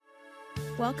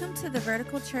Welcome to the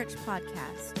Vertical Church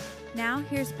Podcast. Now,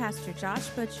 here's Pastor Josh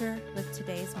Butcher with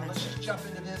today's message. Let's just jump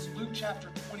into this. Luke chapter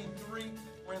 23.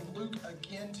 We're in Luke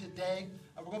again today.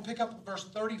 We're going to pick up at verse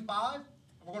 35. And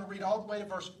we're going to read all the way to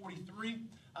verse 43.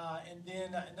 And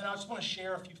then I just want to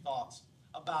share a few thoughts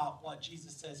about what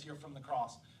Jesus says here from the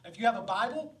cross. If you have a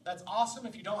Bible, that's awesome.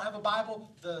 If you don't have a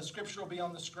Bible, the scripture will be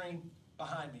on the screen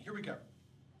behind me. Here we go.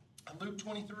 Luke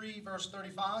 23, verse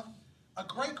 35. A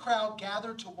great crowd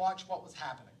gathered to watch what was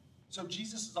happening. So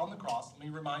Jesus is on the cross. Let me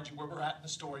remind you where we're at in the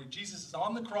story. Jesus is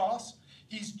on the cross.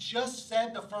 He's just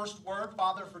said the first word,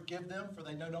 Father, forgive them, for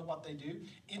they know not what they do.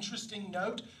 Interesting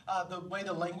note, the way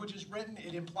the language is written,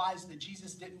 it implies that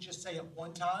Jesus didn't just say it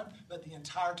one time, but the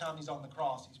entire time he's on the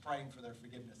cross, he's praying for their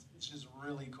forgiveness. It's just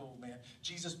really cool, man.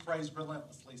 Jesus prays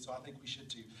relentlessly, so I think we should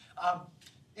too.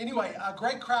 Anyway, a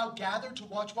great crowd gathered to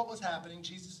watch what was happening.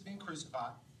 Jesus being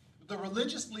crucified. The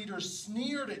religious leaders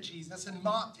sneered at Jesus and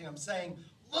mocked him, saying,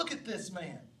 "Look at this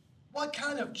man. What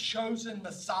kind of chosen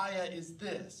Messiah is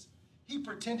this? He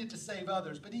pretended to save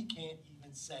others, but he can't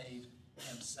even save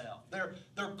himself." They're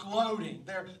gloating.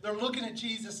 They're looking at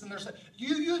Jesus and they're saying,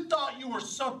 you thought you were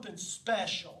something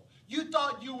special. You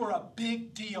thought you were a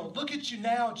big deal. Look at you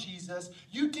now, Jesus.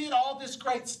 You did all this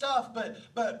great stuff, but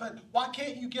why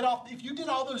can't you get off? If you did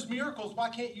all those miracles, why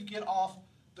can't you get off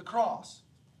the cross?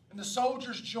 And the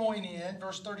soldiers join in,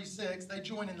 verse 36, they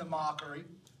join in the mockery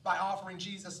by offering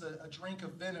Jesus a drink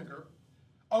of vinegar.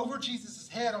 Over Jesus'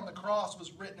 head on the cross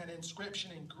was written an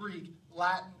inscription in Greek,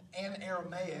 Latin, and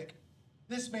Aramaic.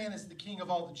 This man is the King of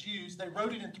all the Jews. They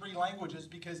wrote it in 3 languages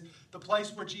because the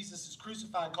place where Jesus is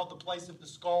crucified, called the place of the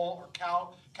skull, or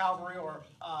Calvary, or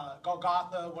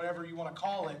Golgotha, whatever you want to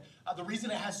call it. The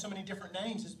reason it has so many different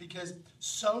names is because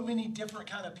so many different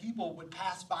kind of people would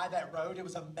pass by that road. It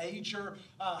was a major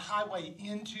highway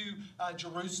into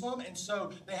Jerusalem, and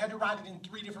so they had to write it in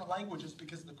 3 different languages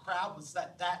because the crowd was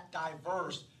that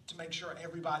diverse to make sure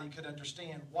everybody could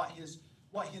understand what his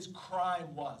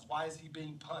crime was. Why is he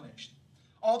being punished?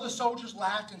 All the soldiers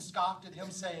laughed and scoffed at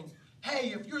him, saying,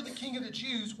 "Hey, if you're the King of the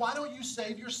Jews, why don't you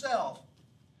save yourself?"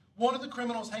 One of the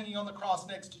criminals hanging on the cross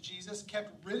next to Jesus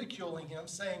kept ridiculing him,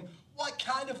 saying, "What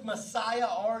kind of Messiah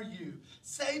are you?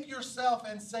 Save yourself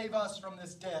and save us from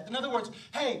this death." In other words,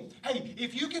 hey,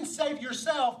 if you can save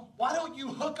yourself, why don't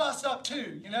you hook us up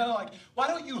too? Why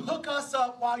don't you hook us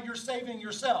up while you're saving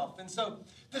yourself? And so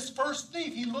this first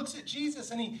thief, he looks at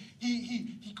Jesus and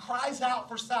he cries out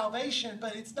for salvation,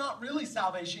 but it's not really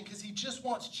salvation because he just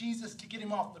wants Jesus to get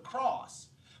him off the cross.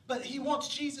 But he wants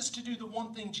Jesus to do the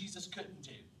one thing Jesus couldn't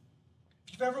do.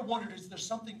 If you've ever wondered, is there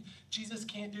something Jesus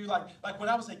can't do? Like when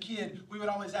I was a kid, we would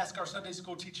always ask our Sunday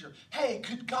school teacher, "Hey,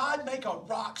 could God make a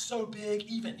rock so big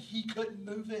even he couldn't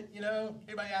move it?"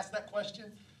 Anybody ask that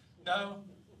question? No?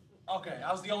 Okay,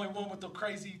 I was the only one with the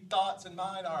crazy thoughts in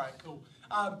mind. All right, cool.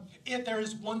 If there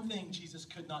is one thing Jesus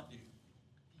could not do,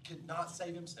 he could not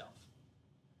save himself.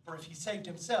 For if he saved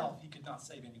himself, he could not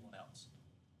save anyone else.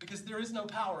 Because there is no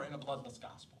power in a bloodless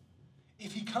gospel.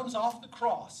 If he comes off the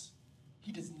cross,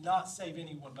 he does not save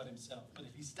anyone but himself. But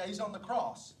if he stays on the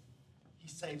cross, he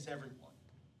saves everyone.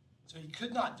 So he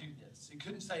could not do this. He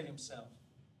couldn't save himself.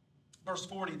 Verse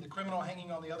 40, the criminal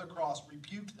hanging on the other cross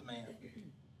rebuked the man,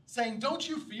 saying, "Don't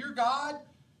you fear God?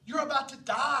 You're about to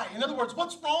die." In other words,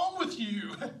 what's wrong with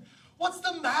you? What's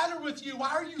the matter with you?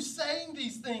 Why are you saying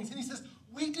these things? And he says,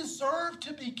 "We deserve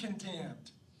to be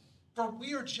condemned, for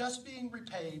we are just being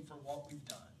repaid for what we've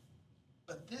done.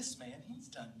 But this man, he's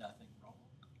done nothing wrong."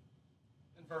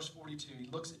 In verse 42, he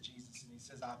looks at Jesus and he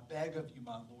says, "I beg of you,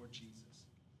 my Lord Jesus,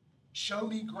 show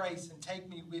me grace and take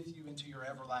me with you into your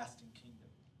everlasting kingdom."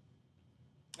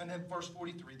 And then verse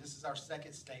 43, this is our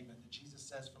second statement that Jesus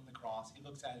says from the cross. He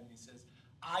looks at him and he says,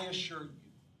 "I assure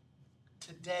you,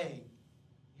 today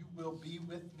you will be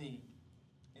with me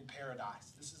in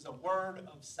paradise." This is a word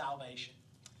of salvation.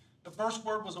 The first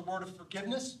word was a word of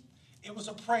forgiveness. It was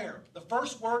a prayer. The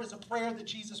first word is a prayer that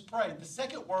Jesus prayed. The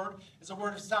second word is a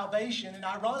word of salvation, and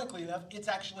ironically enough, it's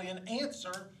actually an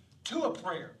answer to a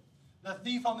prayer. The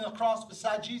thief on the cross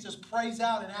beside Jesus prays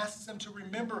out and asks him to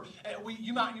remember.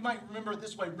 You might remember it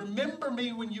this way: "Remember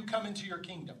me when you come into your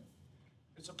kingdom."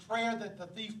 It's a prayer that the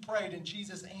thief prayed, and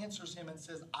Jesus answers him and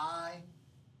says, "I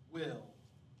will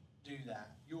do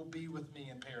that. You'll be with me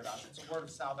in paradise." It's a word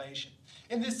of salvation.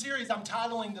 In this series, I'm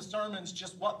titling the sermons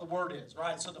just what the word is,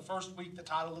 right? So the first week, the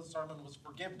title of the sermon was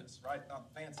forgiveness, right?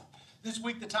 Not fancy. This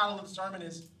week, the title of the sermon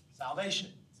is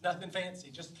salvation. It's nothing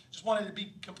fancy. Just wanted to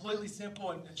be completely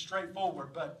simple and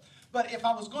straightforward. But if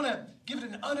I was going to give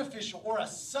it an unofficial or a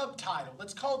subtitle,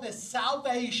 let's call this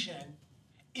Salvation,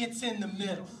 It's in the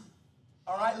Middle.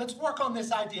 All right, let's work on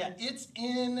this idea. It's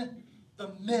in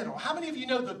the middle. How many of you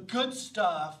know the good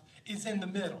stuff is in the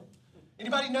middle?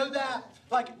 Anybody know that?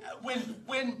 Like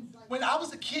when I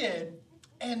was a kid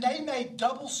and they made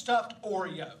double stuffed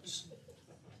Oreos,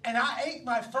 and I ate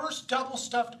my first double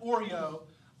stuffed Oreo,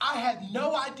 I had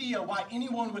no idea why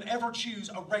anyone would ever choose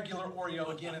a regular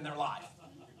Oreo again in their life.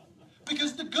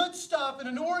 Because the good stuff in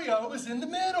an Oreo is in the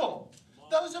middle.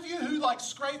 Those of you who like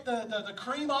scrape the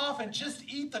cream off and just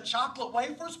eat the chocolate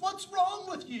wafers, what's wrong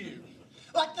with you?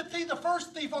 Like the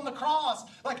first thief on the cross,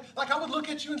 like I would look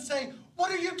at you and say,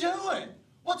 what are you doing?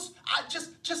 I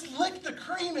just lick the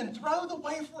cream and throw the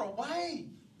wafer away.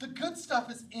 The good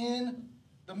stuff is in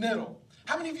the middle.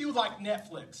 How many of you like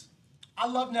Netflix? I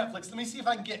love Netflix. Let me see if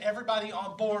I can get everybody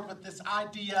on board with this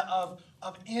idea of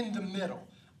in the middle.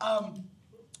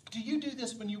 Do you do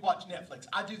this when you watch Netflix?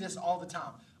 I do this all the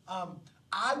time.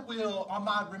 I will, on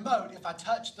my remote, if I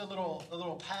touch the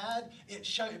little pad, it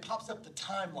pops up the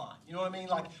timeline. You know what I mean?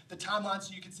 Like the timeline,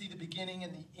 so you can see the beginning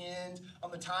and the end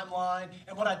on the timeline.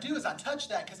 And what I do is I touch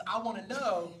that because I want to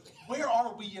know, where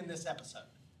are we in this episode?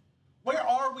 Where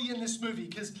are we in this movie?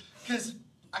 Because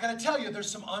I got to tell you,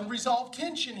 there's some unresolved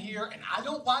tension here, and I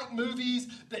don't like movies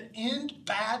that end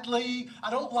badly. I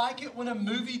don't like it when a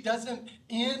movie doesn't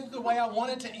end the way I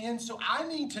want it to end. So I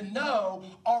need to know,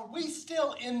 are we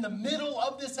still in the middle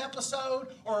of this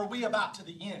episode, or are we about to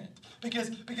the end?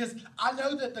 Because I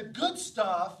know that the good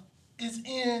stuff is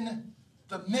in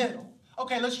the middle.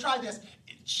 Okay, let's try this.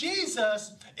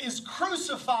 Jesus is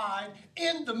crucified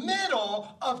in the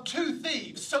middle of two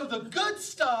thieves. So the good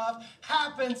stuff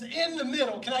happens in the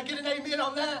middle. Can I get an amen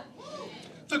on that?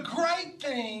 The great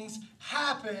things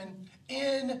happen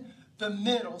in the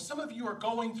middle. Some of you are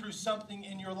going through something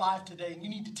in your life today, and you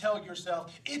need to tell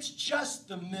yourself, it's just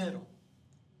the middle.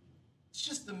 It's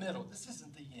just the middle. This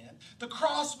isn't the end. The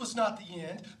cross was not the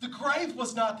end. The grave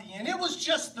was not the end. It was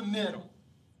just the middle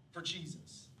for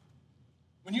Jesus.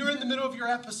 When you're in the middle of your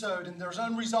episode and there's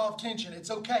unresolved tension, it's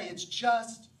okay. It's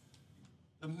just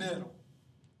the middle.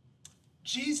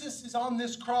 Jesus is on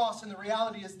this cross, and the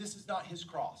reality is this is not his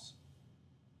cross.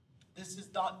 This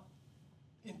is not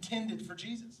intended for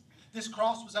Jesus. This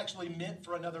cross was actually meant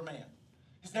for another man.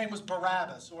 His name was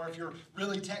Barabbas, or if you're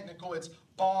really technical, it's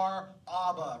Bar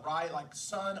Abba, right? Like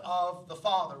son of the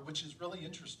Father, which is really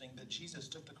interesting that Jesus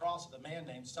took the cross of a man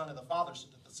named Son of the Father so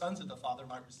that the sons of the Father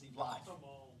might receive life.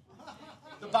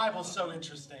 The Bible's so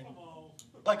interesting.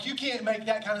 Like, you can't make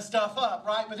that kind of stuff up,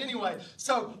 right? But anyway,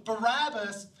 so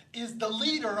Barabbas is the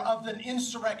leader of an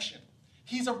insurrection.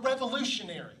 He's a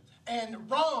revolutionary. And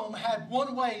Rome had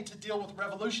one way to deal with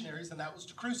revolutionaries, and that was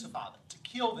to crucify them, to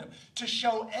kill them, to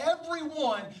show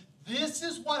everyone, this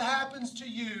is what happens to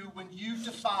you when you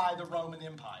defy the Roman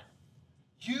Empire.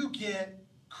 You get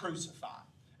crucified.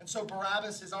 And so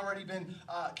Barabbas has already been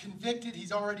convicted.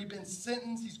 He's already been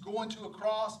sentenced. He's going to a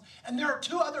cross. And there are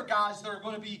two other guys that are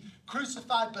going to be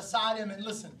crucified beside him. And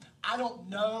listen, I don't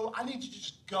know. I need you to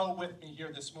just go with me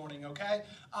here this morning, okay?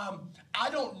 I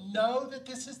don't know that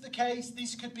this is the case.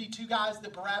 These could be two guys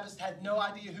that Barabbas had no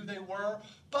idea who they were.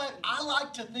 But I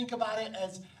like to think about it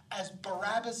as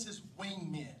Barabbas'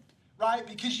 wingmen, right?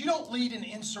 Because you don't lead an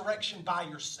insurrection by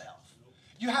yourself.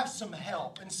 You have some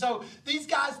help. And so these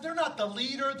guys, they're not the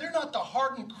leader, they're not the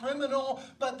hardened criminal,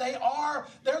 but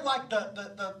they're like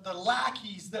the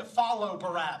lackeys that follow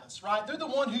Barabbas, right? They're the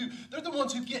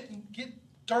ones who get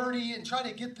dirty and try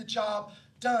to get the job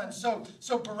done. So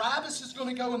Barabbas is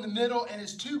going to go in the middle, and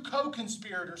his two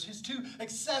co-conspirators, his two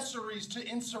accessories to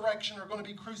insurrection, are going to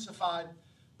be crucified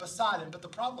beside him. But the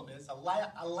problem is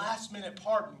a last-minute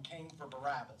pardon came for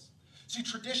Barabbas. See,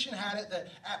 tradition had it that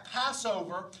at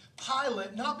Passover,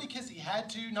 Pilate, not because he had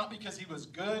to, not because he was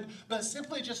good, but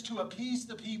simply just to appease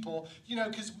the people,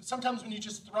 because sometimes when you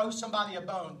just throw somebody a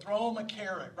bone, throw them a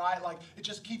carrot, right? Like, it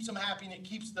just keeps them happy and it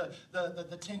keeps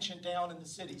the tension down in the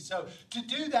city. So to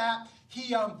do that,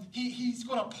 he's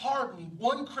going to pardon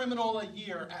one criminal a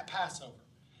year at Passover.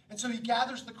 And so he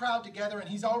gathers the crowd together, and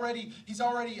he's already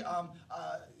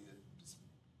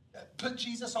put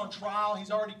Jesus on trial.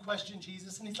 He's already questioned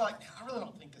Jesus, and he's like, I really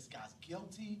don't think this guy's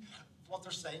guilty of what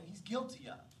they're saying he's guilty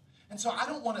of. And so I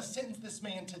don't want to sentence this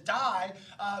man to die.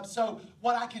 So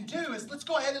what I can do is, let's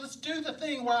go ahead and let's do the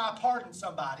thing where I pardon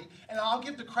somebody, and I'll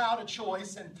give the crowd a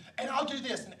choice, and I'll do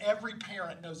this. And every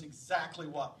parent knows exactly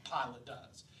what Pilate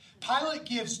does. Pilate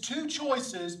gives two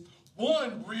choices,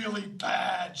 one really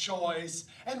bad choice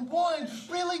and one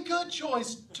really good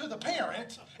choice to the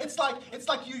parent. It's like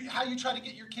how you try to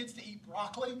get your kids to eat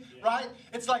broccoli, right?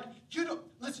 It's like,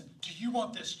 listen, do you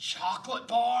want this chocolate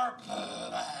bar?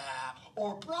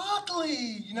 or broccoli.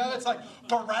 You know, it's like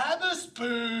Barabbas,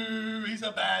 boo, he's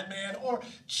a bad man. Or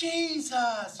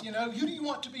Jesus, you know, who do you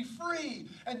want to be free?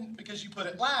 And because you put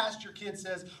it last, your kid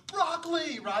says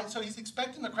broccoli, right? So he's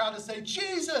expecting the crowd to say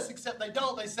Jesus, except they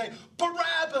don't. They say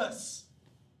Barabbas.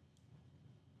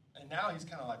 And now he's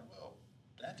kind of like, well,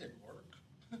 that didn't work.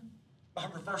 My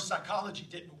reverse psychology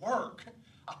didn't work.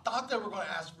 I thought they were going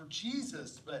to ask for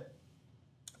Jesus, but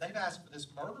they've asked for this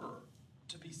murderer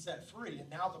to be set free, and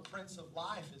now the Prince of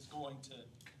Life is going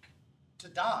to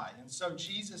die. And so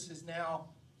Jesus is now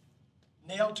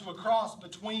nailed to a cross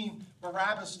between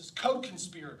Barabbas'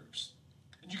 co-conspirators.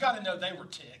 And you got to know they were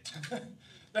ticked.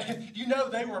 You know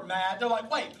they were mad. They're like,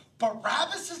 wait,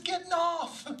 Barabbas is getting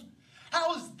off?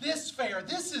 How is this fair?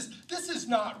 This is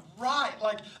not right.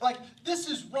 Like this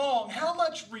is wrong. How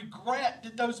much regret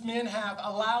did those men have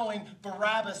allowing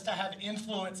Barabbas to have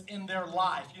influence in their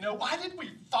life? You know, why did we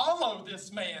follow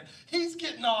this man? He's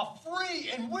getting off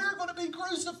free and we're going to be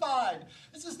crucified.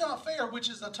 This is not fair, which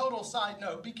is a total side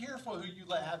note. Be careful who you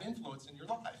let have influence in your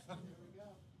life.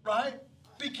 Right?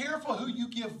 Be careful who you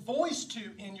give voice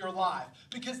to in your life,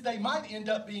 because they might end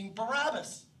up being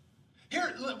Barabbas.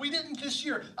 Here, we didn't this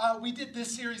year. We did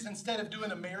this series instead of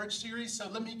doing a marriage series. So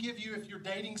let me give you, if you're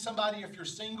dating somebody, if you're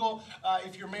single,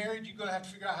 if you're married, you're going to have to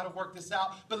figure out how to work this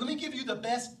out. But let me give you the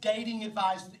best dating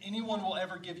advice that anyone will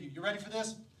ever give you. You ready for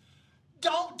this?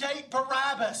 Don't date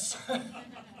Barabbas.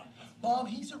 Mom,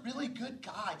 he's a really good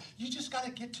guy. You just got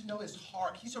to get to know his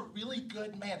heart. He's a really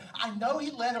good man. I know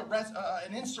he led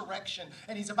an insurrection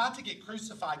and he's about to get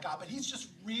crucified, God, but he's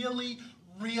just really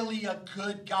a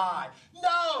good guy.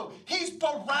 No, he's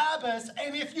Barabbas,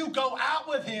 and if you go out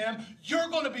with him, you're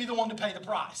going to be the one to pay the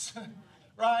price.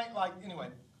 Right? Like, anyway,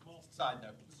 side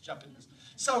note. Let's jump into this.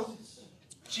 So,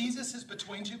 Jesus is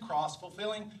between two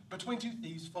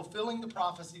thieves, fulfilling the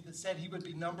prophecy that said he would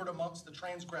be numbered amongst the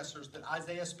transgressors that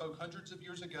Isaiah spoke hundreds of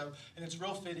years ago. And it's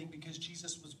real fitting because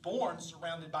Jesus was born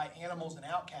surrounded by animals and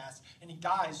outcasts, and he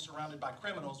dies surrounded by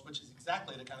criminals, which is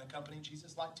exactly the kind of company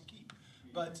Jesus liked to keep.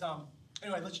 But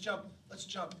anyway, let's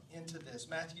jump into this.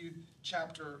 Matthew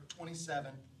chapter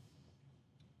 27.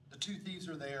 The two thieves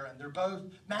are there, and they're both,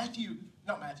 Luke.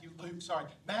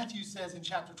 Matthew says in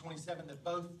chapter 27 that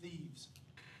both thieves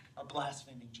are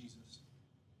blaspheming Jesus.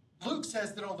 Luke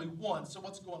says that only one. So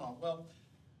what's going on? Well,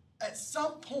 at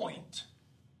some point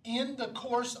in the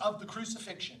course of the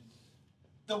crucifixion,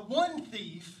 the one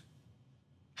thief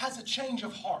has a change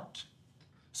of heart.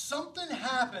 Something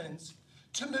happens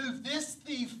to move this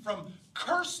thief from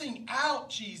cursing out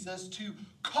Jesus to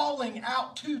calling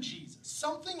out to Jesus.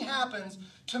 Something happens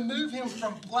to move him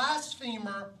from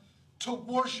blasphemer to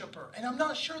worshiper. And I'm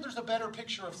not sure there's a better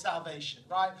picture of salvation,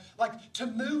 right? Like, to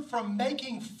move from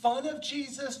making fun of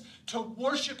Jesus to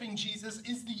worshiping Jesus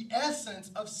is the essence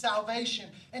of salvation.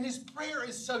 And his prayer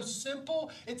is so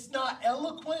simple. It's not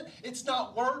eloquent. It's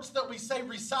not words that we say,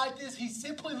 recite this. He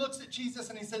simply looks at Jesus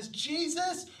and he says,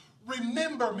 Jesus,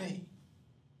 remember me.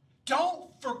 Don't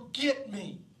forget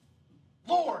me.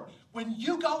 Lord, when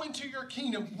you go into your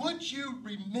kingdom, would you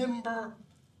remember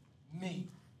me?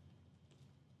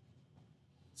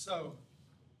 So,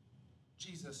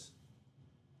 Jesus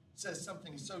says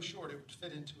something so short it would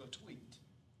fit into a tweet.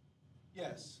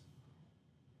 Yes,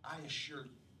 I assure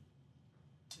you,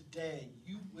 today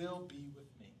you will be with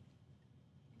me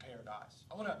in paradise.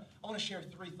 I want to share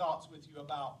three thoughts with you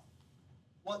about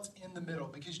what's in the middle,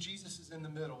 because Jesus is in the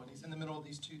middle, and he's in the middle of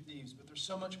these two thieves, but there's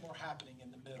so much more happening in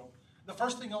the middle. The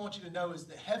first thing I want you to know is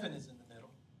that heaven is in the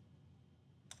middle.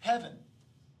 Heaven.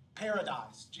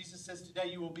 Paradise. Jesus says, today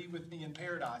you will be with me in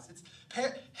paradise.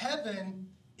 Heaven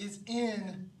is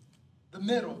in the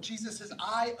middle. Jesus says,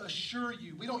 I assure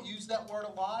you. We don't use that word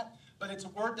a lot, but it's a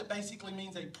word that basically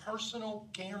means a personal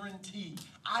guarantee.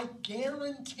 I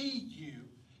guarantee you,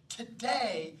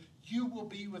 today you will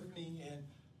be with me in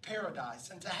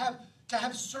paradise. And to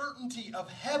have certainty of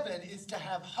heaven is to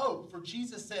have hope. For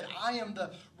Jesus said, I am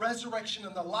the resurrection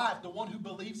and the life. The one who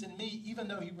believes in me, even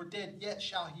though he were dead, yet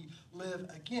shall he live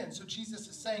again. So Jesus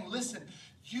is saying, listen,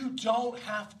 you don't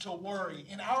have to worry.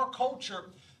 In our culture,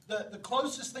 the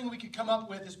closest thing we could come up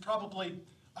with is probably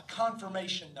a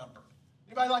confirmation number.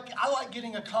 Anybody I like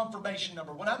getting a confirmation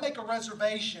number. When I make a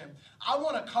reservation, I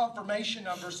want a confirmation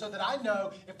number so that I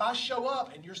know if I show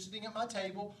up and you're sitting at my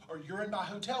table or you're in my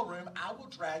hotel room, I will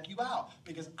drag you out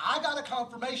because I got a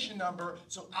confirmation number,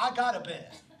 so I got a bed,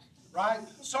 right?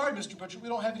 Sorry, Mr. Butcher, we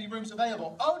don't have any rooms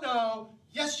available. Oh, no.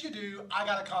 Yes, you do. I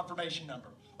got a confirmation number.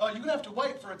 Oh, you're going to have to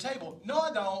wait for a table. No,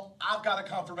 I don't. I've got a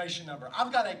confirmation number.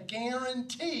 I've got a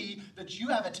guarantee that you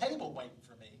have a table waiting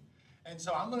for me. And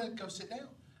so I'm going to go sit down.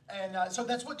 And so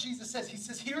that's what Jesus says. He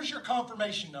says, here's your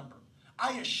confirmation number.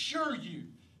 I assure you,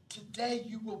 today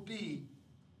you will be.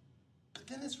 But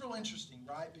then it's real interesting,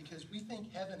 right? Because we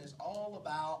think heaven is all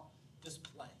about this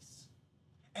place.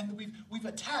 And we've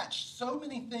attached so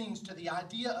many things to the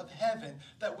idea of heaven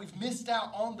that we've missed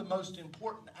out on the most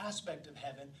important aspect of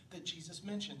heaven that Jesus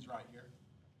mentions right here.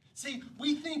 See,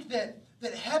 we think that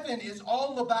heaven is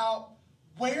all about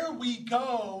where we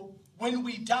go when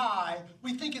we die.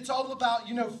 We think it's all about,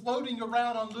 floating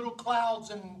around on little clouds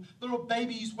and little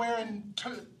babies wearing,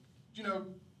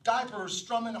 diapers,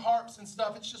 strumming harps and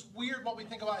stuff. It's just weird what we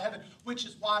think about heaven, which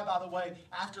is why, by the way,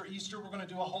 after Easter, we're going to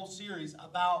do a whole series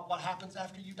about what happens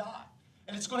after you die.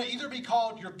 And it's going to either be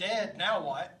called You're Dead, Now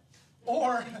What?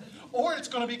 Or it's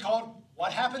going to be called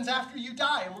What Happens After You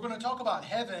Die. And we're going to talk about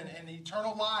heaven and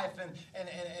eternal life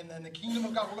and the kingdom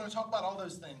of God. We're going to talk about all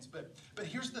those things. But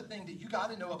here's the thing that you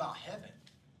got to know about heaven.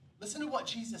 Listen to what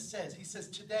Jesus says. He says,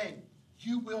 today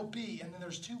you will be, and then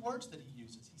there's two words that he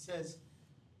uses. He says,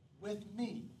 with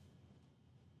me.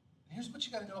 And here's what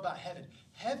you got to know about heaven.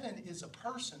 Heaven is a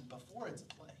person before it's a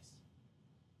place.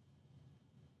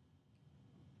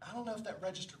 I don't know if that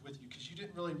registered with you because you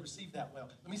didn't really receive that well.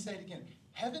 Let me say it again.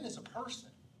 Heaven is a person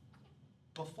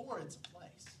before it's a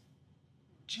place.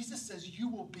 Jesus says you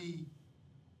will be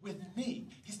with me.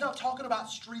 He's not talking about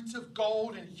streets of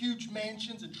gold and huge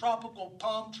mansions and tropical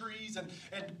palm trees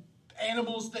and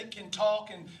animals that can talk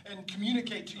and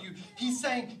communicate to you. He's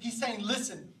saying,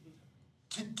 listen,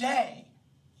 today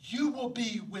you will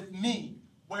be with me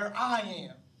where I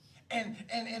am.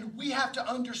 And we have to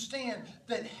understand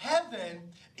that heaven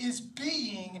is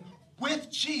being with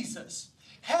Jesus.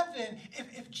 Heaven,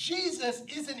 if Jesus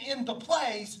isn't in the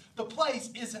place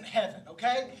isn't heaven,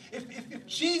 okay? If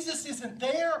Jesus isn't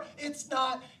there, it's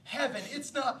not heaven.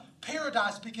 It's not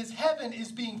paradise, because heaven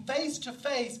is being face to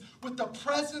face with the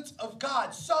presence of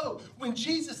God. So when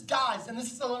Jesus dies, and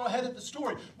this is a little ahead of the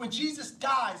story, when Jesus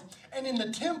dies and in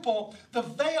the temple, the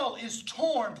veil is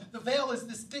torn. The veil is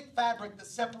this thick fabric that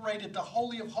separated the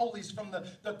Holy of Holies from the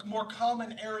more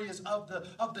common areas of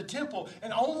the temple.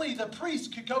 And only the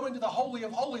priest could go into the Holy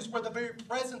of Holies where the very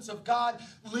presence of God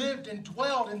lived and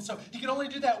dwelled. And so he could only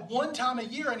do that one time a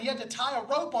year, and he had to tie a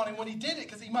rope on him when he did it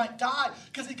because he might die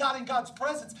because he got in God's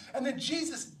presence. And then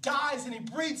Jesus dies and he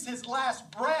breathes his last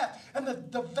breath, and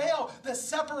the veil that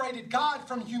separated God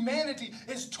from humanity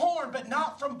is torn, but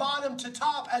not from bottom to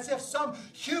top as if some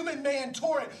human man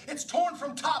tore it. It's torn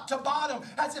from top to bottom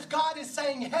as if God is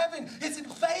saying, heaven is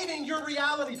invading your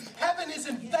reality. Heaven is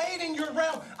invading your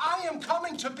realm. I am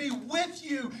coming to be with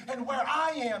you, and where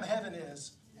I am, heaven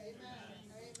is. Amen.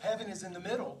 Heaven is in the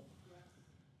middle.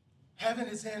 Heaven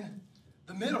is in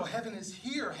the middle. Heaven is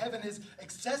here. Heaven is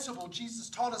accessible. Jesus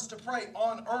taught us to pray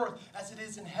on earth as it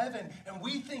is in heaven. And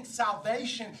we think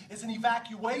salvation is an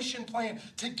evacuation plan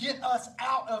to get us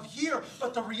out of here.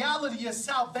 But the reality is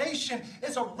salvation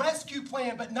is a rescue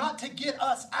plan, but not to get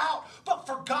us out, but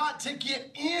for God to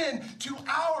get into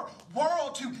our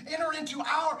world, to enter into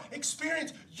our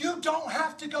experience. You don't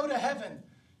have to go to heaven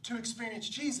to experience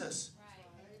Jesus.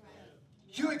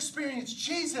 You experience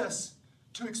Jesus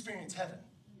to experience heaven.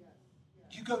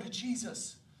 You go to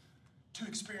Jesus to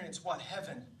experience what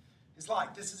heaven is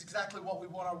like. This is exactly what we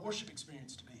want our worship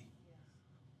experience to be.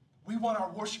 We want our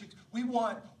worship. We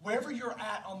want wherever you're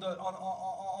at on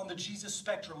the Jesus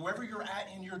spectrum, wherever you're at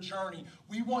in your journey,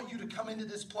 we want you to come into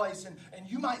this place. And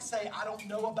you might say, I don't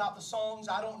know about the songs.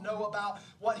 I don't know about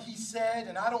what he said.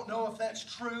 And I don't know if that's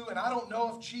true. And I don't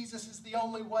know if Jesus is the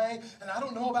only way. And I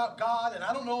don't know about God. And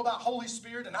I don't know about Holy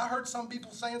Spirit. And I heard some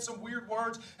people saying some weird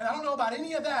words. And I don't know about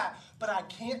any of that. But I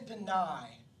can't deny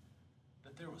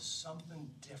that there was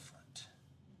something different.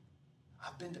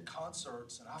 I've been to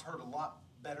concerts and I've heard a lot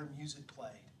better music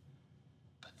played,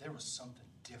 but there was something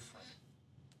different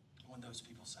when those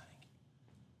people sang.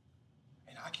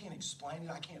 And I can't explain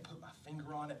it, I can't put my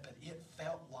finger on it, but it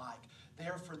felt like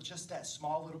there for just that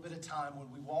small little bit of time when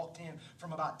we walked in,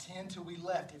 from about 10 till we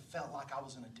left, it felt like I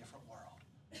was in a different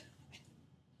world.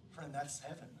 Friend, that's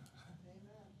heaven.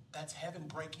 That's heaven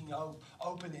breaking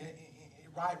open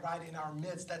right in our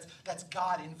midst. That's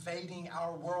God invading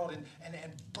our world and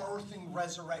birthing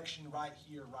resurrection right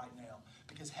here, right now.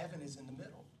 Because heaven is in the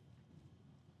middle.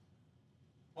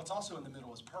 What's also in the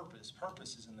middle is purpose.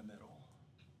 Purpose is in the middle.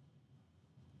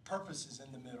 Purpose is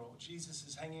in the middle. Jesus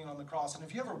is hanging on the cross. And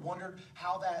have you ever wondered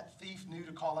how that thief knew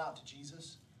to call out to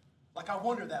Jesus? Like, I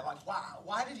wonder that. Like,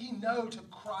 why did he know to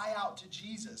cry out to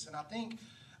Jesus? And I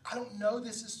don't know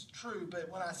this is true, but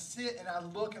when I sit and I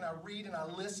look and I read and I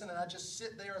listen and I just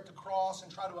sit there at the cross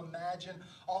and try to imagine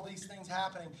all these things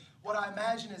happening, what I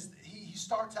imagine is he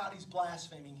starts out, he's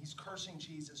blaspheming, he's cursing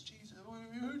Jesus. Jesus,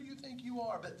 who do you think you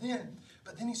are? But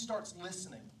then he starts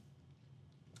listening.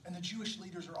 And the Jewish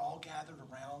leaders are all gathered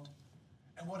around.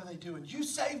 And what are they doing? You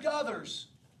saved others.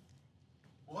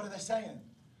 What are they saying?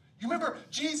 You remember,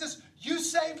 Jesus, you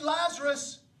saved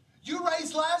Lazarus. You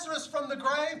raised Lazarus from the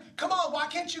grave. Come on, why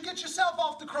can't you get yourself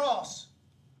off the cross?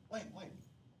 Wait.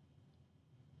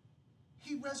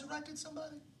 He resurrected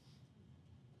somebody?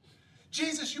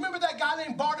 Jesus, you remember that guy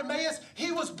named Bartimaeus?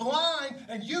 He was blind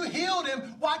and you healed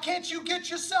him. Why can't you get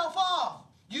yourself off?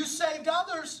 You saved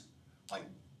others. Wait,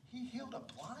 he healed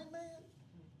a blind man?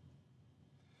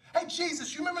 Hey,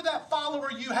 Jesus, you remember that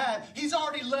follower you had? He's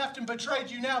already left and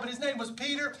betrayed you now, but his name was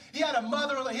Peter. He had a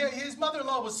mother-in-law. His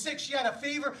mother-in-law was sick. She had a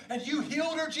fever, and you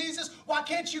healed her, Jesus. Why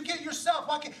can't you get yourself?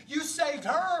 Why can't you saved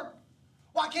her?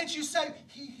 Why can't you save?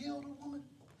 He healed a woman.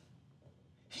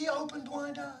 He opened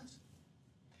blind eyes.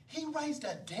 He raised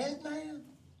a dead man.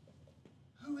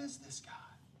 Who is this guy?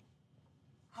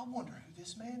 I wonder who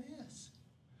this man is.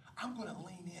 I'm going to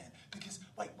lean in because,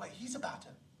 wait,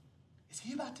 is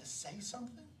he about to say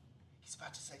something? He's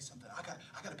about to say something. I got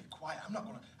to be quiet. I'm not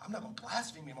going to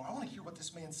blaspheme anymore. I want to hear what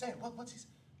this man's saying. What's he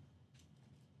saying?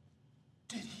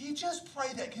 Did he just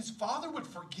pray that his Father would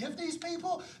forgive these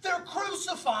people? They're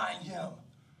crucifying him.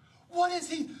 What is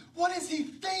he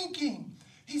thinking?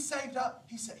 He saved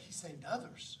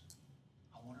others.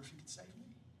 I wonder if he could save me.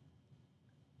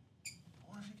 I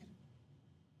wonder if he could.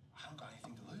 I don't got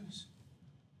anything to lose.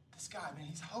 This guy, man,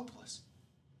 he's hopeless.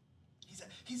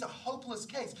 He's a hopeless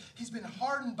case. He's been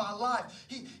hardened by life.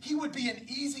 He would be an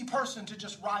easy person to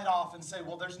just write off and say,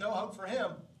 well, there's no hope for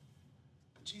him.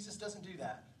 But Jesus doesn't do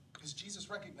that because Jesus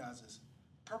recognizes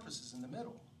purpose is in the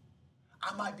middle.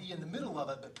 I might be in the middle of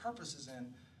it, but purpose is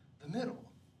in the middle.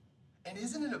 And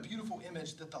isn't it a beautiful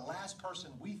image that the last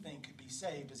person we think could be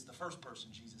saved is the first person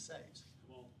Jesus saves?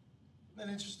 Isn't that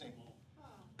interesting?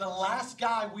 The last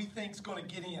guy we think is going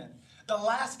to get in, the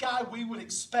last guy we would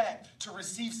expect to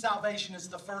receive salvation is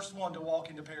the first one to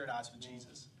walk into paradise with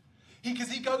Jesus.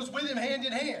 Because he goes with him hand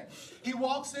in hand. He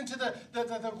walks into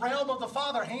the realm of the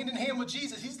Father hand in hand with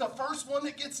Jesus. He's the first one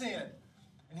that gets in.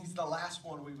 And he's the last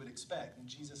one we would expect. And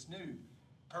Jesus knew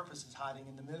purpose is hiding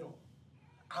in the middle.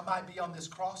 I might be on this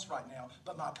cross right now,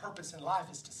 but my purpose in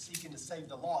life is to seek and to save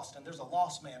the lost. And there's a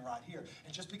lost man right here.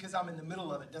 And just because I'm in the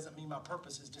middle of it doesn't mean my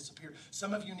purpose has disappeared.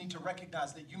 Some of you need to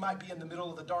recognize that you might be in the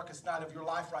middle of the darkest night of your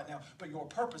life right now, but your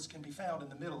purpose can be found in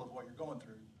the middle of what you're going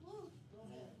through.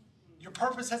 Your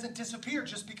purpose hasn't disappeared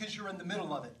just because you're in the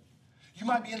middle of it. You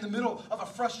might be in the middle of a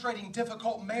frustrating,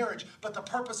 difficult marriage, but the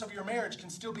purpose of your marriage can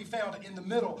still be found in the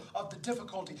middle of the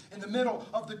difficulty, in the middle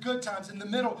of the good times, in the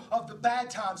middle of the bad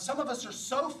times. Some of us are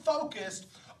so focused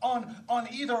on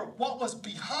either what was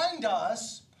behind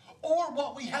us or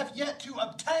what we have yet to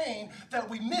obtain that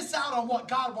we miss out on what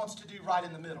God wants to do right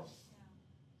in the middle.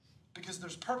 Because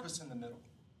there's purpose in the middle.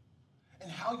 And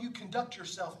how you conduct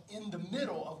yourself in the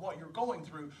middle of what you're going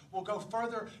through will go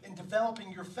further in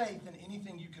developing your faith than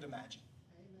anything you could imagine.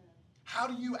 Amen. How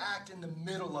do you act in the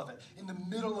middle of it, in the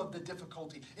middle of the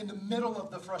difficulty, in the middle of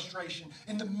the frustration,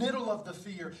 in the middle of the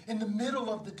fear, in the middle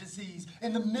of the disease,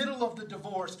 in the middle of the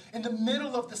divorce, in the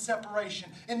middle of the separation,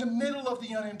 in the middle of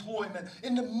the unemployment,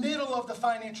 in the middle of the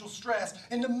financial stress,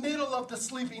 in the middle of the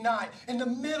sleepy night, in the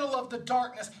middle of the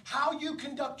darkness? How you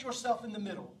conduct yourself in the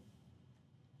middle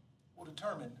will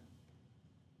determine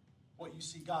what you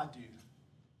see God do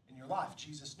in your life.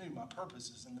 Jesus knew my purpose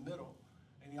is in the middle.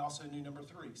 And he also knew, number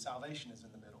 3, salvation is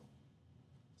in the middle.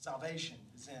 Salvation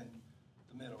is in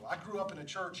the middle. I grew up in a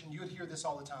church, and you would hear this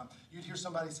all the time. You'd hear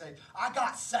somebody say, I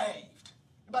got saved.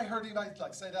 Anybody heard anybody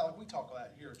say that? Like we talk about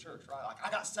it here at church, right? Like, I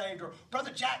got saved, or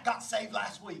Brother Jack got saved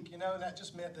last week. You know, and that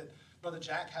just meant that Brother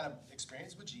Jack had an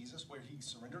experience with Jesus where he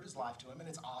surrendered his life to him, and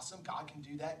it's awesome. God can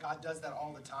do that. God does that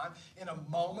all the time. In a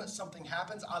moment, something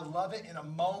happens. I love it. In a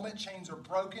moment, chains are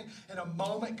broken. In a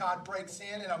moment, God breaks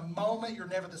in. In a moment, you're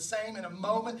never the same. In a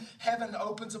moment, heaven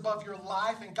opens above your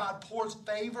life, and God pours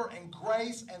favor and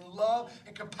grace and love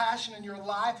and compassion in your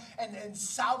life, and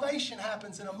salvation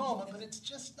happens in a moment, but it's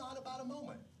just not about a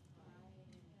moment.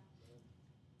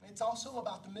 It's also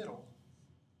about the middle.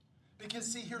 Because,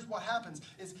 see, here's what happens,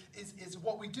 is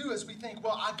what we do is we think,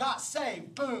 well, I got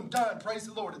saved, boom, done, praise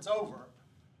the Lord, it's over.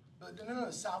 But no,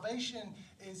 salvation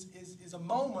is a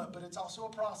moment, but it's also a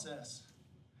process.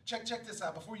 Check this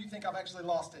out before you think I've actually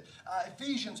lost it.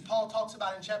 Ephesians, Paul talks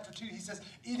about in chapter 2, he says,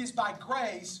 it is by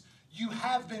grace you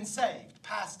have been saved,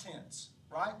 past tense,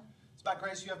 right? It's by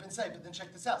grace you have been saved. But then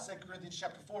check this out, 2 Corinthians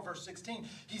chapter 4, verse 16.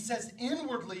 He says,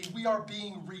 inwardly we are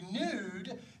being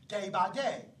renewed day by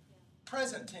day.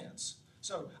 Present tense.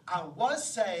 So I was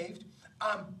saved,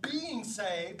 I'm being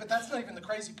saved, but that's not even the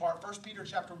crazy part. 1 Peter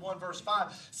chapter 1, verse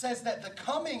 5 says that the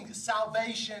coming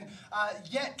salvation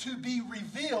yet to be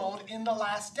revealed in the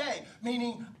last day,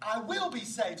 meaning I will be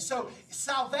saved. So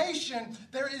salvation,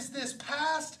 there is this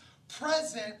past,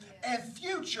 present, and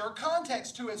future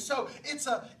context to it. So it's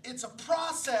a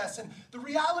process, and the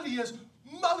reality is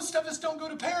most of us don't go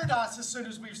to paradise as soon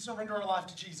as we surrender our life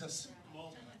to Jesus.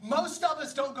 Most of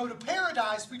us don't go to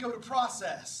paradise, we go to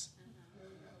process.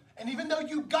 And even though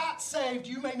you got saved,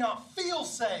 you may not feel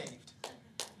saved.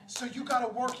 So you got to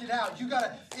work it out.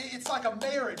 It's like a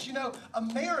marriage. You know, a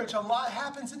marriage, a lot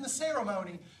happens in the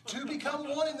ceremony. Two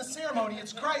become one in the ceremony.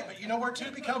 It's great, but you know where two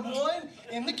become one?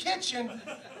 In the kitchen.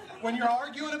 When you're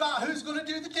arguing about who's going to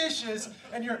do the dishes,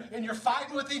 and you're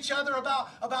fighting with each other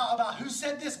about who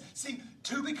said this. See,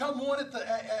 two become one at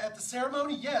the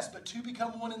ceremony, yes, but two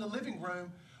become one in the living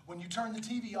room when you turn the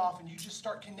TV off and you just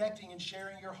start connecting and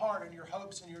sharing your heart and your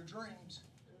hopes and your dreams.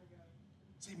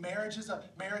 See,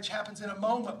 marriage happens in a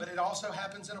moment, but it also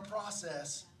happens in a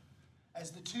process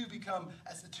as the two become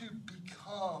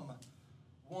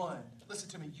one. Listen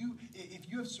to me.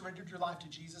 If you have surrendered your life to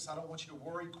Jesus, I don't want you to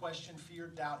worry, question, fear,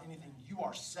 doubt, anything. You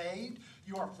are saved.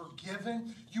 You are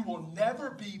forgiven. You will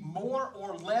never be more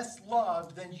or less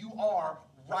loved than you are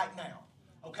right now.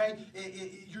 Okay?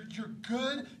 You're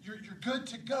good. You're good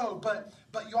to go. But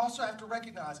you also have to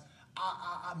recognize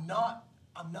I'm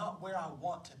not where I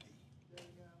want to be.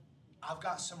 I've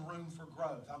got some room for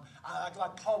growth.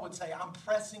 Like Paul would say, I'm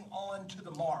pressing on to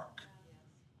the mark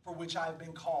for which I have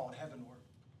been called heavenward.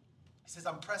 He says,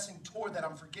 I'm pressing toward that.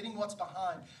 I'm forgetting what's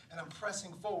behind, and I'm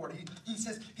pressing forward. He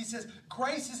says,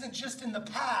 grace isn't just in the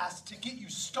past to get you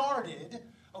started.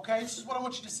 Okay, this is what I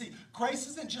want you to see. Grace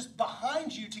isn't just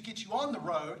behind you to get you on the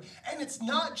road, and it's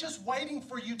not just waiting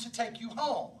for you to take you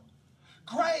home.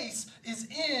 Grace is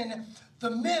in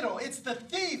the middle. It's the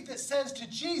thief that says to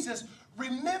Jesus,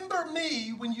 remember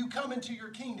me when you come into your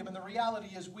kingdom. And the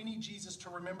reality is we need Jesus to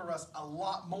remember us a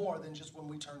lot more than just when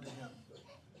we turn to him.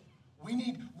 We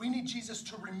need Jesus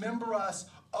to remember us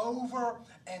over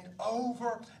and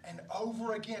over and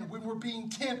over again. When we're being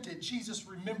tempted, Jesus,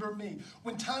 remember me.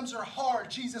 When times are hard,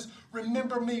 Jesus,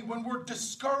 remember me. When we're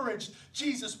discouraged,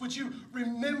 Jesus, would you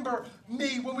remember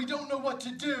me? When we don't know what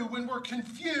to do, when we're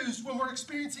confused, when we're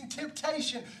experiencing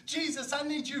temptation, Jesus, I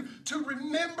need you to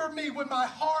remember me. When my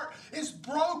heart is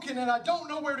broken and I don't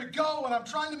know where to go and I'm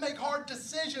trying to make hard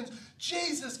decisions,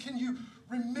 Jesus, can you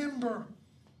remember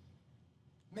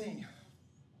me?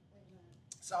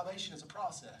 Salvation is a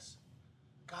process.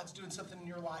 God's doing something in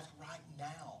your life right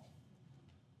now.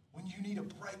 When you need a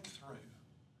breakthrough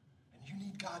and you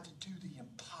need God to do the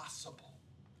impossible.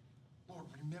 Lord,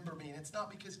 remember me. And it's not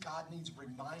because God needs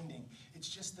reminding. It's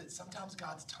just that sometimes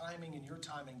God's timing and your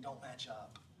timing don't match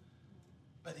up.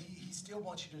 But he still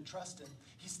wants you to trust him.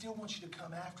 He still wants you to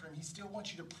come after him. He still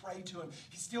wants you to pray to him.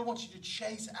 He still wants you to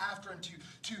chase after him,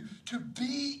 to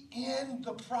be in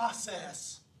the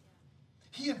process.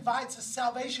 He invites us.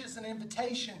 Salvation is an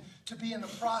invitation to be in the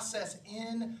process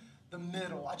in the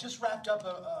middle. I just wrapped up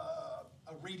a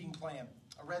reading plan.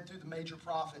 I read through the major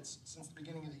prophets since the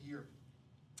beginning of the year.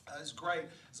 It's great.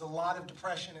 There's a lot of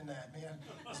depression in that, man.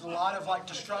 There's a lot of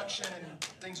destruction and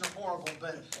things are horrible.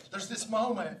 But there's this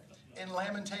moment in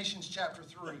Lamentations chapter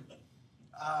 3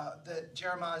 that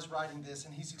Jeremiah is writing this,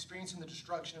 and he's experiencing the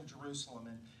destruction of Jerusalem.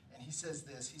 And he says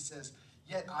this. He says,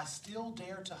 yet I still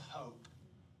dare to hope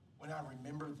when I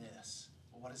remember this.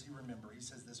 Well, what does he remember? He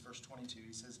says this, verse 22.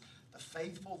 He says, the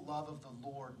faithful love of the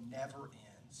Lord never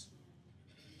ends.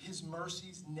 His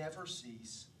mercies never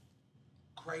cease.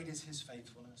 Great is his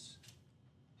faithfulness.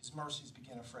 His mercies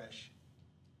begin afresh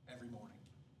every morning.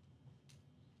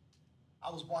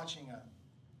 I was watching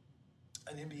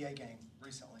an NBA game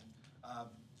recently.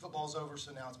 Football's over,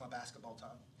 so now it's my basketball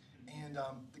time. And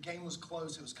the game was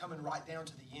close. It was coming right down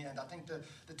to the end. I think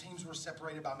the teams were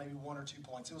separated by maybe 1 or 2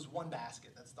 points. It was one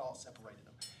basket. That's all separated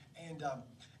them.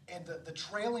 And the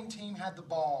trailing team had the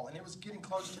ball, and it was getting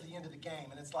close to the end of the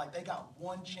game. And it's like they got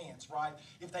one chance, right?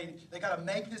 If they got to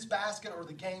make this basket or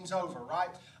the game's over, right?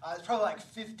 It's probably like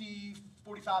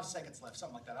 45 seconds left,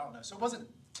 something like that. I don't know. So it wasn't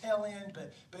tail end,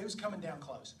 but it was coming down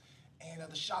close. And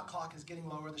the shot clock is getting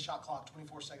lower. The shot clock,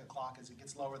 24-second clock, as it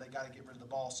gets lower, they got to get rid of the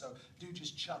ball. So dude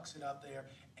just chucks it up there,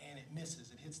 and it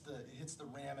misses. It hits the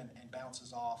rim and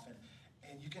bounces off.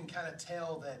 And you can kind of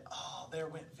tell that, oh, there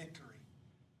went victory.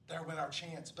 There went our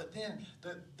chance. But then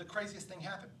the craziest thing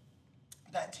happened.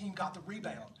 That team got the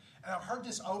rebound. And I've heard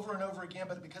this over and over again,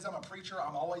 but because I'm a preacher,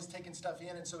 I'm always taking stuff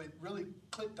in, and so it really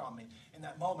clicked on me in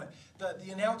that moment.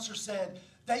 The announcer said,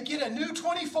 they get a new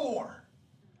 24.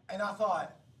 And I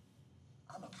thought,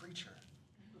 I'm a preacher.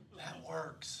 That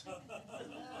works.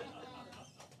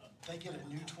 They get a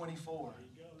new 24.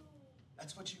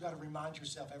 That's what you got to remind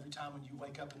yourself every time when you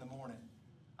wake up in the morning.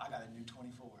 I got a new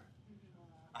 24.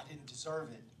 I didn't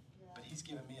deserve it, but he's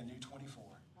given me a new 24.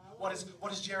 What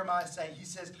does Jeremiah say? He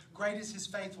says, great is his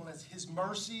faithfulness. His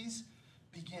mercies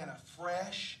begin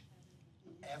afresh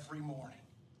every morning.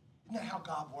 Isn't that how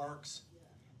God works?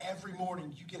 Every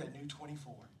morning you get a new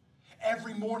 24.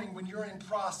 Every morning when you're in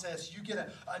process, you get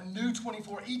a new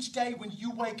 24. Each day when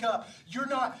you wake up, you're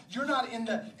not in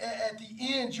the at the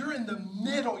end. You're in the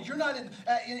middle. You're not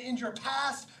in your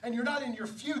past, and you're not in your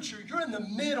future. You're in the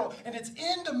middle, and it's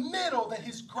in the middle that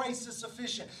His grace is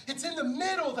sufficient. It's in the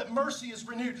middle that mercy is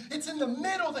renewed. It's in the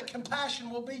middle that compassion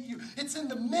will meet you. It's in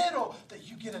the middle that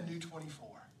you get a new 24.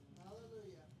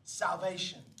 Hallelujah.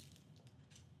 Salvation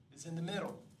is in the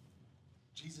middle.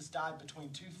 Jesus died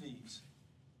between two thieves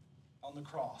on the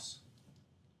cross,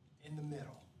 in the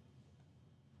middle,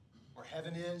 where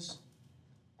heaven is,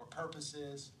 where purpose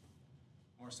is,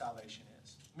 where salvation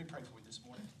is. Let me pray for you this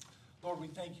morning. Lord, we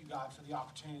thank you, God, for the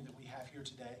opportunity that we have here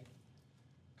today,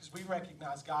 because we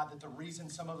recognize, God, that the reason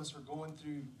some of us are going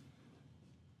through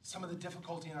some of the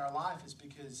difficulty in our life is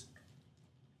because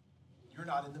you're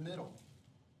not in the middle.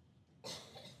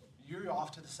 You're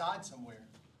off to the side somewhere.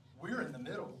 We're in the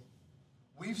middle.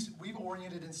 We've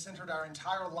oriented and centered our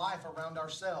entire life around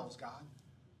ourselves, God.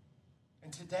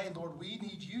 And today, Lord, we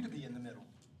need you to be in the middle.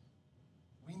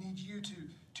 We need you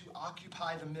to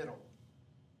occupy the middle.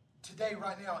 Today,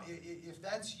 right now, if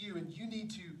that's you and you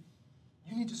need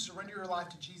to surrender your life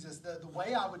to Jesus, the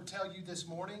way I would tell you this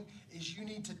morning is you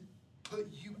need to put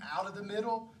you out of the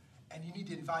middle and you need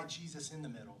to invite Jesus in the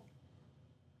middle.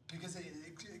 Because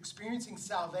experiencing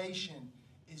salvation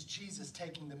is Jesus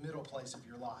taking the middle place of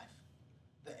your life.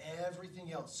 That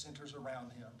everything else centers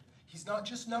around him. He's not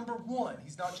just number one.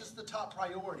 He's not just the top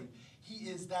priority. He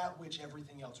is that which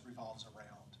everything else revolves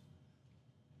around.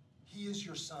 He is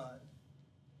your son.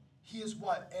 He is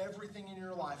what everything in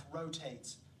your life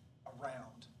rotates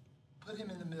around. Put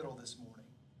him in the middle this morning.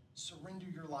 Surrender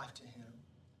your life to him.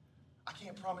 I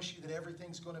can't promise you that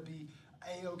everything's going to be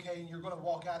A-okay and you're going to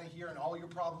walk out of here and all your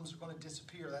problems are going to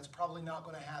disappear. That's probably not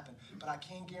going to happen. But I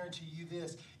can guarantee you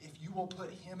this. If you will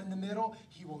put him in the middle,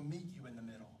 he will meet you in the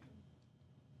middle.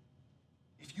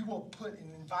 If you will put and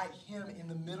invite him in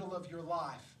the middle of your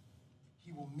life,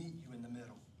 he will meet you in the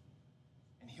middle.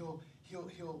 And he'll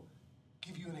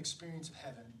give you an experience of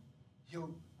heaven.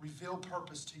 He'll reveal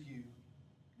purpose to you.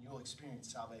 And you'll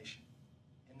experience salvation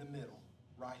in the middle,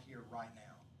 right here, right now.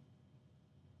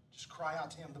 Just cry out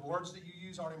to him. The words that you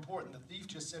use aren't important. The thief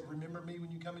just said, remember me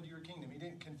when you come into your kingdom. He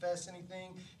didn't confess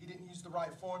anything. He didn't use the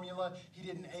right formula. He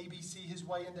didn't ABC his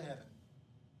way into heaven.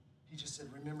 He just said,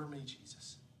 remember me,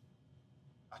 Jesus.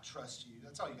 I trust you.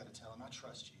 That's all you got to tell him. I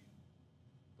trust you.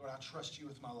 Lord, I trust you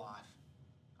with my life.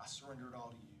 I surrender it all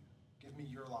to you. Give me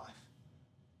your life.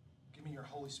 Give me your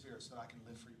Holy Spirit so that I can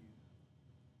live for you.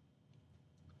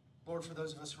 Lord, for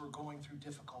those of us who are going through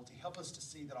difficulty, help us to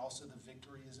see that also the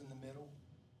victory is in the middle.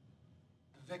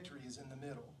 The victory is in the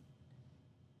middle.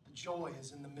 The joy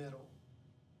is in the middle.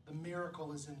 The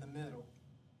miracle is in the middle.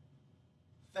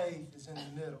 Faith is in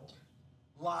the middle.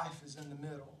 Life is in the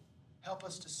middle. Help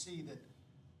us to see that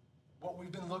what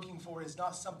we've been looking for is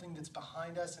not something that's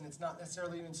behind us, and it's not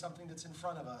necessarily even something that's in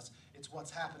front of us. It's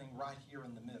what's happening right here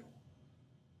in the middle.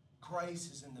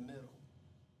 Grace is in the middle.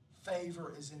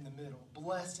 Favor is in the middle.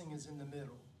 Blessing is in the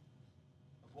middle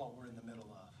of what we're in the middle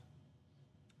of.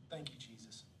 Thank you,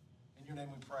 Jesus. In your name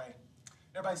we pray.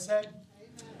 Everybody said,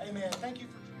 Amen.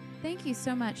 Thank you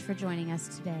so much for joining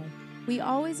us today. We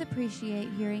always appreciate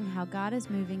hearing how God is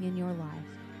moving in your life.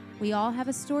 We all have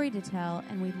a story to tell,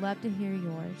 and we'd love to hear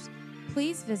yours.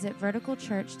 Please visit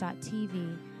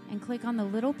verticalchurch.tv and click on the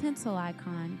little pencil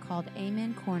icon called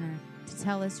Amen Corner to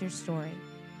tell us your story.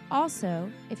 Also,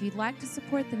 if you'd like to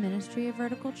support the ministry of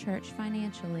Vertical Church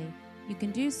financially, you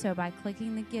can do so by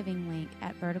clicking the giving link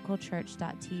at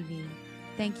verticalchurch.tv.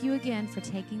 Thank you again for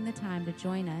taking the time to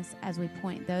join us as we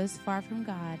point those far from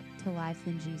God to life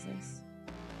in Jesus.